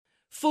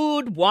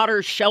Food,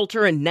 water,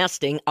 shelter, and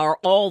nesting are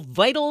all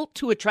vital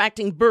to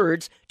attracting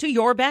birds to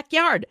your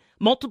backyard.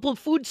 Multiple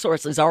food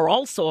sources are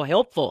also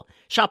helpful.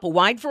 Shop a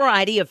wide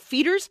variety of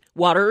feeders,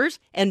 waterers,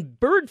 and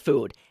bird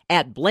food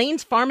at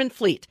Blaine's Farm and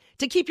Fleet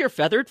to keep your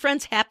feathered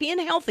friends happy and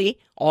healthy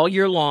all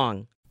year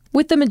long.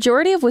 With the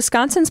majority of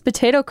Wisconsin's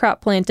potato crop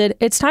planted,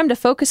 it's time to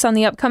focus on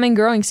the upcoming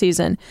growing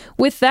season.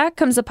 With that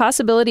comes the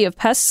possibility of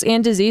pests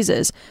and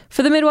diseases.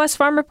 For the Midwest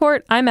Farm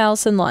Report, I'm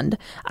Allison Lund.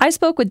 I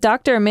spoke with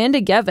Dr.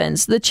 Amanda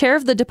Gevins, the chair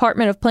of the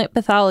Department of Plant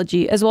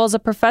Pathology, as well as a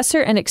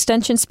professor and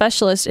extension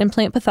specialist in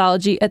plant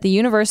pathology at the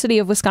University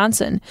of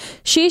Wisconsin.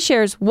 She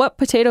shares what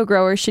potato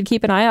growers should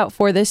keep an eye out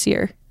for this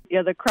year.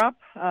 Yeah, the crop,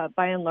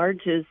 by and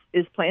large,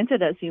 is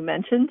planted, as you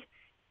mentioned.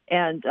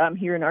 And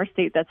here in our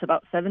state, that's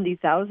about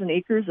 70,000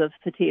 acres of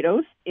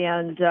potatoes.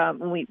 And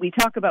when we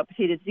talk about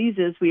potato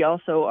diseases, we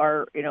also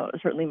are,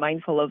 certainly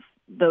mindful of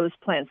those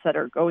plants that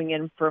are going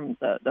in from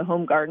the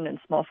home garden and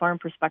small farm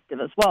perspective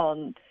as well.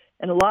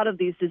 And a lot of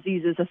these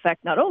diseases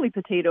affect not only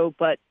potato,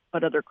 but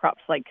other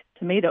crops like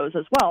tomatoes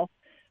as well.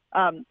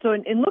 So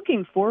in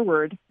looking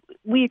forward,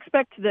 we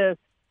expect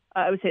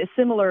I would say, a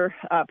similar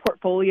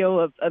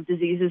portfolio of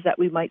diseases that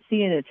we might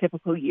see in a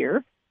typical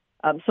year.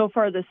 So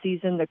far this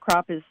season, the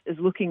crop is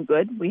looking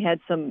good. We had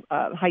some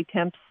high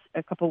temps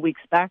a couple of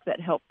weeks back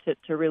that helped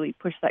to really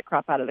push that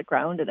crop out of the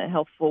ground in a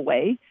healthful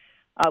way.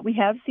 We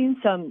have seen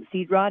some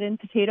seed rot in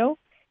potato,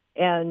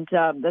 and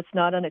that's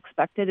not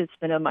unexpected. It's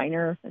been a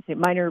minor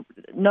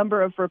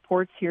number of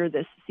reports here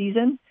this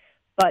season.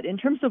 But in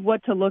terms of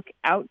what to look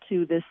out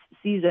to this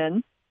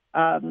season,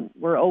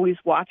 we're always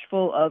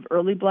watchful of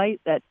early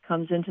blight that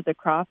comes into the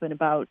crop in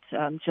about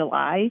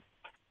July.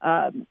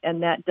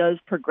 And that does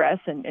progress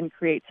and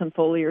create some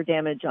foliar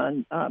damage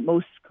on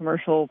most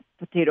commercial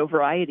potato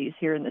varieties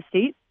here in the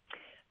state.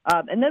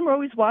 And then we're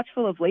always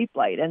watchful of late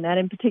blight, and that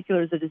in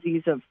particular is a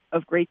disease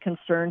of great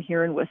concern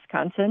here in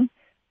Wisconsin.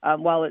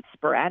 While it's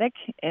sporadic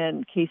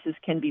and cases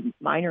can be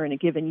minor in a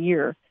given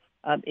year,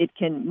 it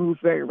can move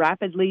very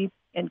rapidly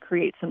and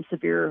create some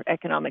severe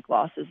economic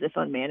losses if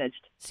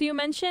unmanaged. So you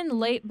mentioned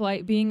late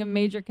blight being a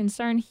major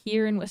concern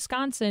here in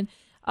Wisconsin.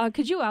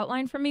 Could you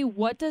outline for me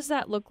what does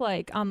that look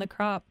like on the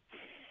crop?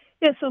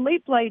 Yeah, so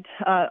late blight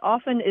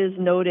often is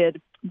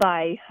noted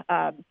by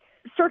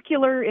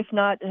circular, if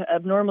not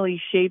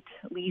abnormally shaped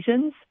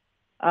lesions.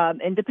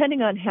 And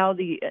depending on how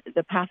the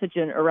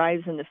pathogen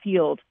arrives in the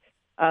field,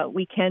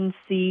 we can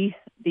see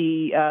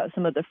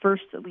some of the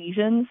first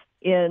lesions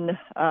in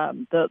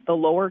the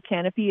lower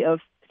canopy of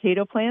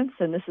potato plants.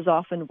 And this is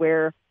often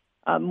where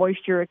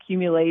moisture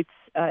accumulates.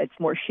 It's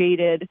more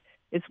shaded.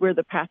 It's where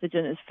the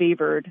pathogen is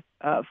favored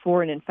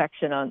for an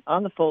infection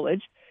on the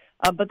foliage.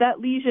 But that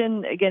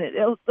lesion, again,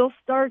 they'll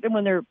start, and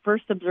when they're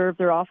first observed,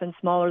 they're often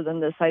smaller than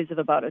the size of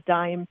about a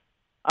dime.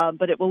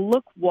 But it will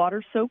look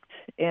water-soaked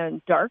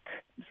and dark,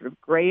 sort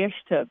of grayish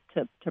to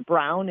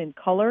brown in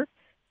color,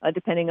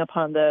 depending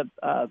upon the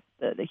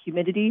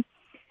humidity.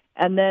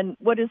 And then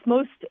what is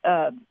most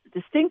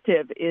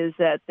distinctive is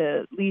that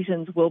the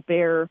lesions will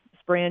bear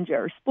sporangia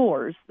or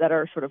spores that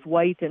are sort of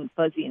white and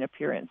fuzzy in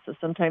appearance. So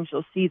sometimes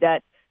you'll see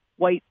that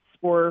white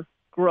spore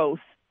growth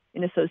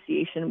in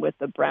association with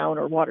the brown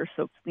or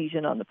water-soaked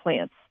lesion on the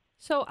plants.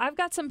 So I've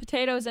got some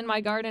potatoes in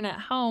my garden at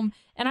home,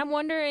 and I'm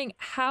wondering,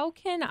 how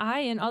can I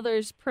and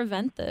others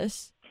prevent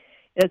this?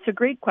 It's a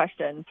great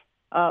question.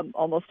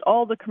 Almost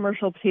all the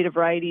commercial potato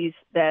varieties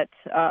that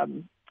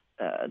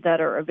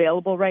are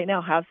available right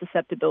now have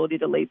susceptibility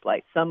to late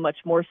blight, some much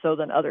more so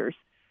than others.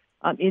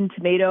 In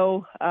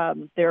tomato,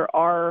 there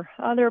are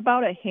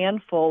about a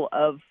handful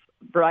of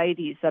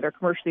varieties that are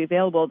commercially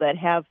available that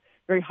have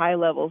very high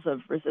levels of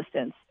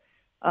resistance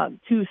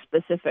to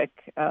specific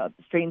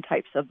strain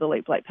types of the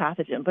late blight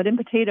pathogen. But in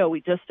potato,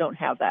 we just don't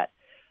have that.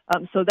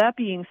 So that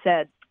being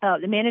said,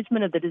 the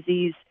management of the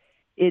disease,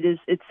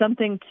 it's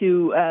something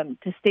to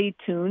stay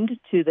tuned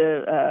to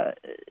the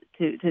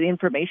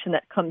information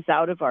that comes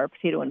out of our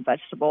potato and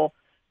vegetable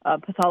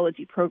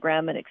pathology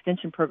program and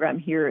extension program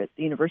here at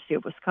the University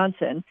of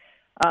Wisconsin.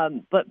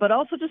 But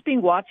also just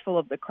being watchful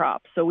of the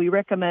crop. So we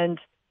recommend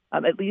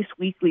at least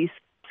weekly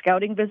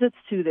scouting visits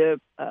to the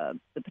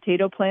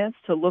potato plants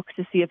to look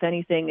to see if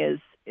anything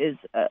is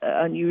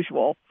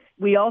unusual.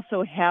 We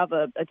also have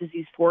a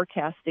disease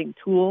forecasting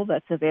tool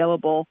that's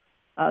available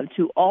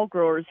to all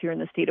growers here in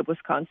the state of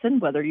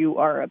Wisconsin, whether you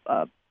are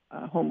a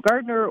home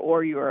gardener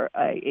or you're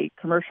a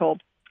commercial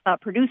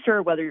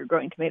producer, whether you're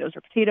growing tomatoes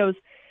or potatoes.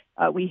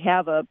 We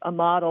have a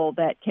model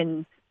that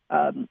can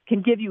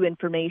give you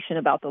information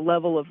about the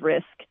level of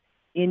risk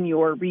in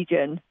your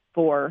region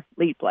for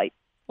late blight.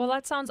 Well,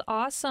 that sounds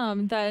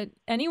awesome that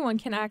anyone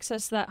can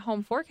access that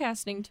home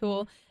forecasting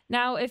tool.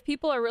 Now, if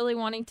people are really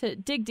wanting to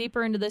dig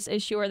deeper into this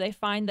issue, or they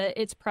find that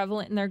it's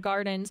prevalent in their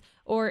gardens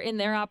or in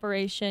their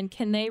operation,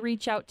 can they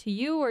reach out to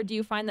you, or do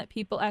you find that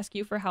people ask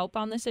you for help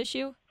on this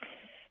issue?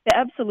 Yeah,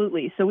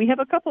 absolutely. So we have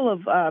a couple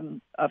of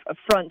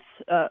fronts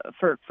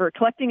for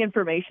collecting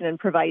information and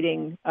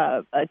providing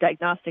a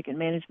diagnostic and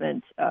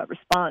management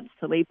response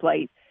to late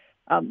blight.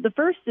 The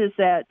first is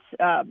that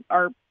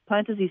our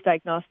plant disease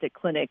diagnostic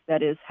clinic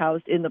that is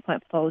housed in the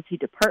plant pathology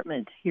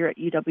department here at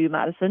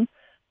UW-Madison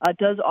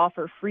does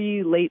offer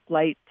free late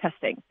blight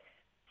testing.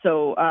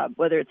 So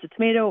whether it's a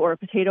tomato or a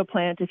potato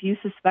plant, if you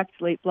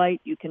suspect late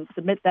blight, you can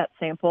submit that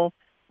sample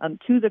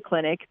to the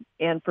clinic,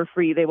 and for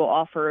free they will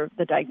offer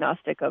the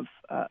diagnostic of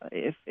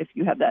if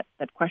you have that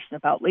question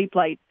about late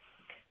blight.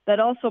 That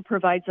also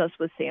provides us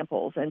with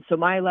samples. And so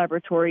my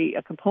laboratory,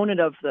 a component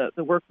of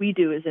the work we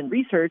do is in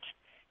research,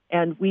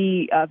 and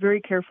we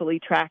very carefully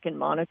track and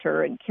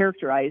monitor and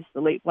characterize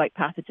the late blight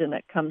pathogen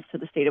that comes to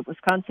the state of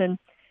Wisconsin.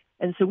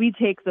 And so we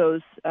take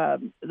those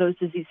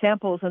disease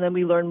samples, and then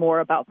we learn more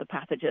about the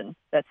pathogen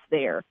that's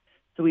there.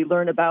 So we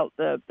learn about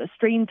the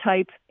strain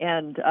type,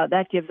 and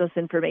that gives us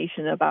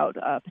information about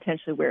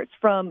potentially where it's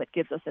from. It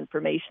gives us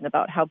information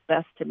about how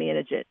best to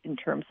manage it in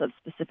terms of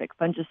specific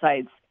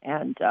fungicides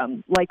and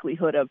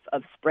likelihood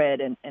of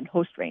spread and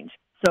host range.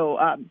 So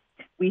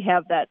we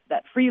have that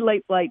free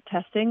late blight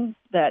testing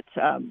that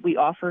we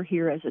offer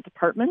here as a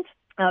department.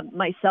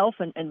 Myself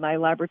and my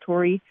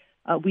laboratory,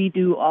 we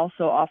do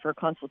also offer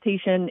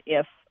consultation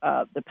if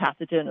the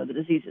pathogen or the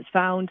disease is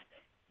found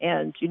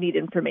and you need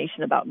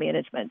information about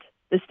management.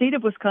 The state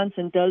of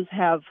Wisconsin does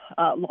have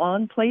law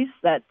in place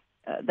that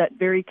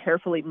very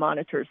carefully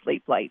monitors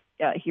late blight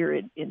here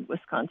in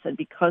Wisconsin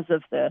because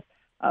of the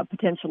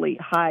potentially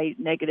high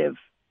negative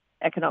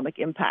economic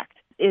impact.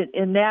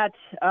 In that,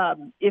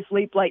 if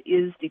late blight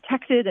is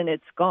detected and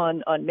it's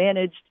gone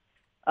unmanaged,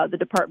 the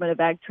Department of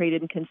Ag, Trade,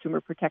 and Consumer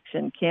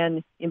Protection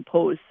can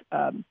impose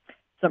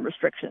some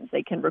restrictions.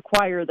 They can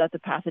require that the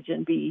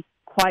pathogen be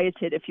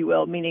quieted, if you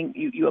will, meaning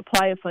you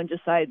apply a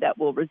fungicide that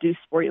will reduce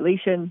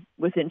sporulation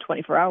within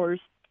 24 hours.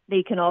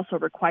 They can also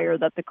require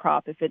that the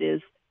crop,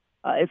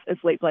 if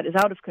late blight is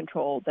out of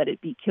control, that it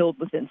be killed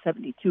within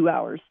 72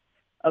 hours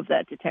of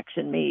that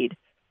detection made.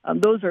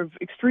 Those are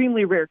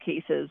extremely rare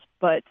cases,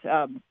 but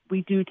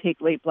we do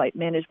take late blight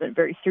management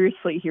very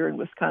seriously here in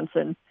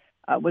Wisconsin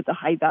with the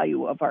high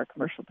value of our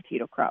commercial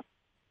potato crop.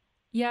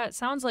 Yeah, it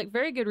sounds like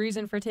very good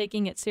reason for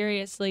taking it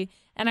seriously.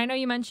 And I know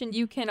you mentioned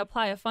you can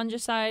apply a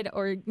fungicide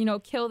or,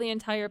 kill the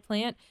entire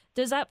plant.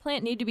 Does that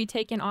plant need to be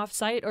taken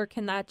off-site, or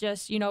can that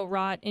just,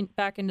 rot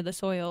back into the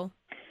soil?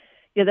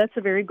 Yeah, that's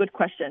a very good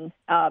question.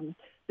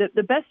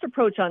 The best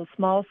approach on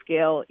small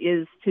scale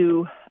is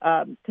to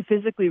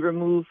physically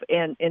remove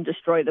and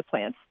destroy the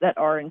plants that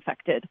are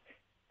infected.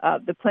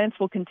 The plants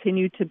will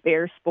continue to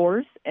bear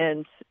spores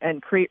and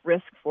create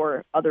risk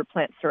for other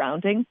plants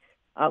surrounding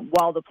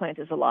while the plant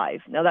is alive.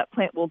 Now, that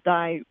plant will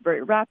die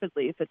very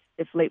rapidly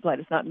if late blight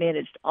is not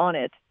managed on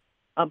it,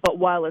 but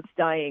while it's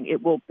dying,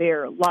 it will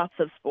bear lots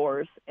of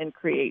spores and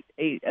create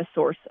a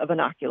source of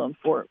inoculum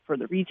for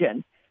the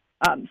region.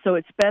 So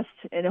it's best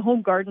in a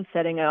home garden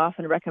setting. I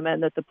often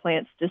recommend that the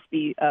plants just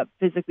be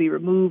physically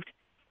removed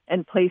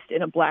and placed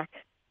in a black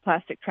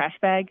plastic trash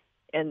bag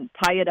and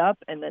tie it up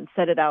and then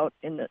set it out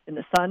in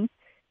the sun,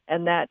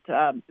 and that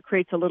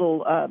creates a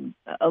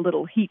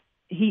little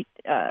heat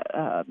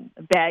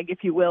bag,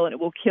 if you will, and it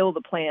will kill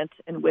the plant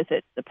and with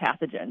it the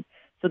pathogen.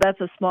 So that's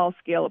a small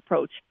scale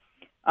approach.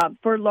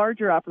 For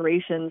larger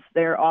operations,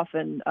 they're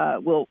often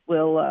will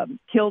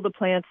kill the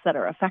plants that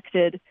are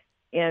affected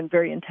and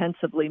very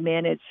intensively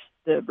manage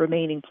the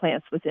remaining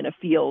plants within a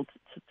field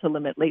to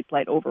limit late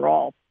blight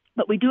overall.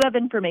 But we do have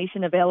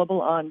information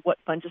available on what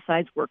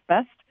fungicides work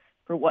best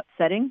for what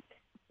setting,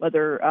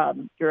 whether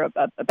you're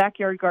a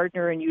backyard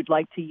gardener and you'd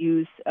like to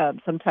use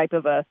some type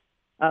of a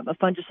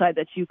fungicide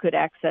that you could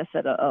access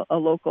at a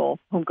local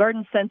home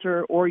garden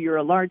center, or you're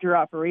a larger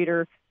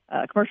operator,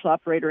 commercial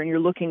operator, and you're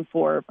looking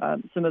for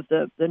some of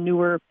the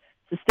newer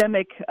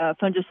systemic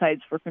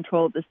fungicides for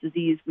control of this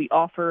disease. We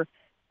offer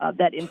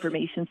that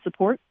information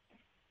support.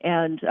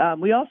 And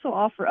we also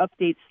offer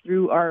updates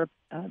through our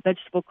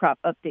Vegetable Crop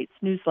Updates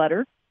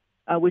newsletter,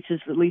 which is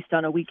released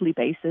on a weekly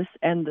basis,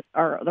 and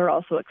they're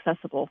also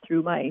accessible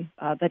through my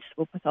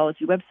vegetable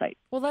pathology website.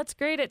 Well, that's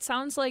great. It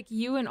sounds like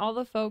you and all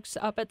the folks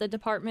up at the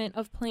Department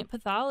of Plant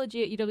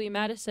Pathology at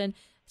UW-Madison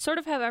sort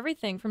of have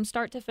everything from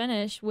start to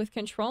finish with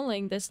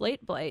controlling this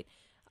late blight.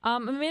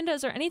 Amanda,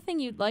 is there anything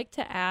you'd like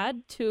to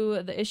add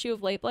to the issue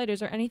of late blight? Is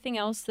there anything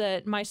else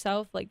that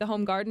myself, like the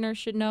home gardener,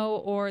 should know,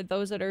 or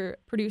those that are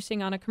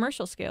producing on a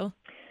commercial scale?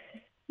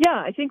 Yeah,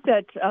 I think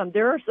that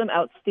there are some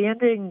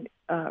outstanding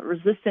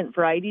resistant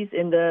varieties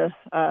in the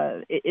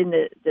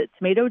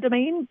tomato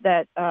domain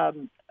that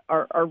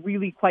are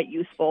really quite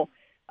useful.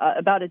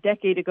 About a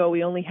decade ago,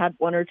 we only had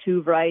one or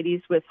two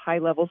varieties with high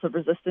levels of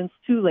resistance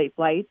to late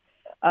blight.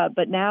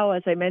 But now,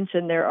 as I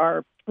mentioned, there are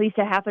at least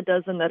a half a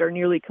dozen that are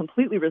nearly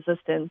completely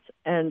resistant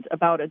and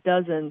about a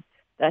dozen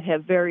that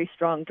have very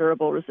strong,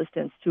 durable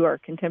resistance to our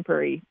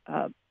contemporary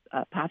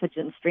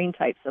pathogen strain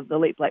types of the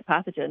late blight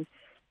pathogen.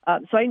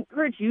 So I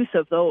encourage use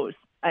of those.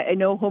 I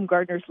know home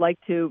gardeners like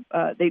to,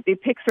 they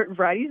pick certain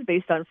varieties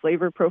based on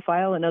flavor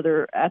profile and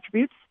other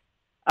attributes.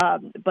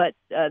 But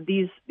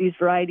these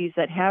varieties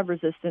that have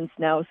resistance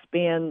now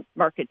span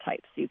market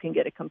types. You can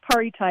get a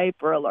Campari type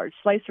or a large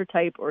slicer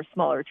type or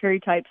smaller cherry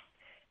types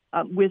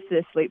with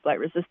this late blight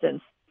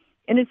resistance.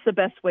 And it's the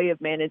best way of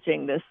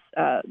managing this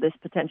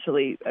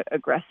potentially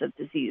aggressive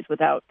disease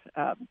without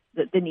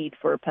the need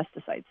for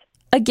pesticides.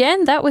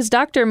 Again, that was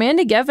Dr.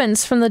 Amanda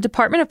Gevins from the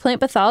Department of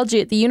Plant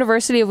Pathology at the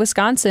University of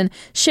Wisconsin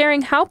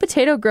sharing how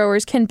potato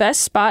growers can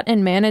best spot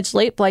and manage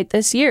late blight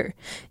this year.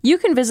 You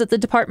can visit the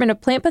Department of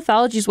Plant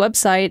Pathology's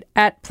website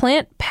at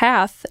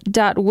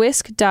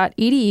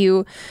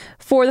plantpath.wisc.edu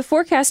for the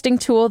forecasting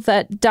tool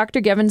that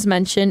Dr. Gevins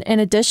mentioned and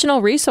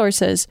additional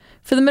resources.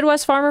 For the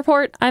Midwest Farm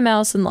Report, I'm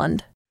Allison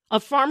Lund. A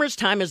farmer's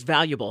time is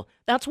valuable.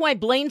 That's why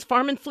Blaine's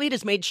Farm and Fleet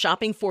has made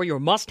shopping for your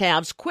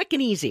must-haves quick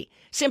and easy.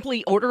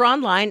 Simply order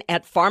online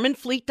at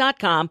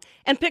farmandfleet.com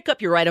and pick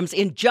up your items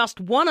in just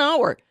 1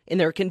 hour in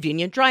their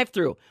convenient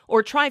drive-thru.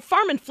 Or try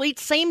Farm and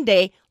Fleet's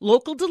same-day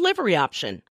local delivery option.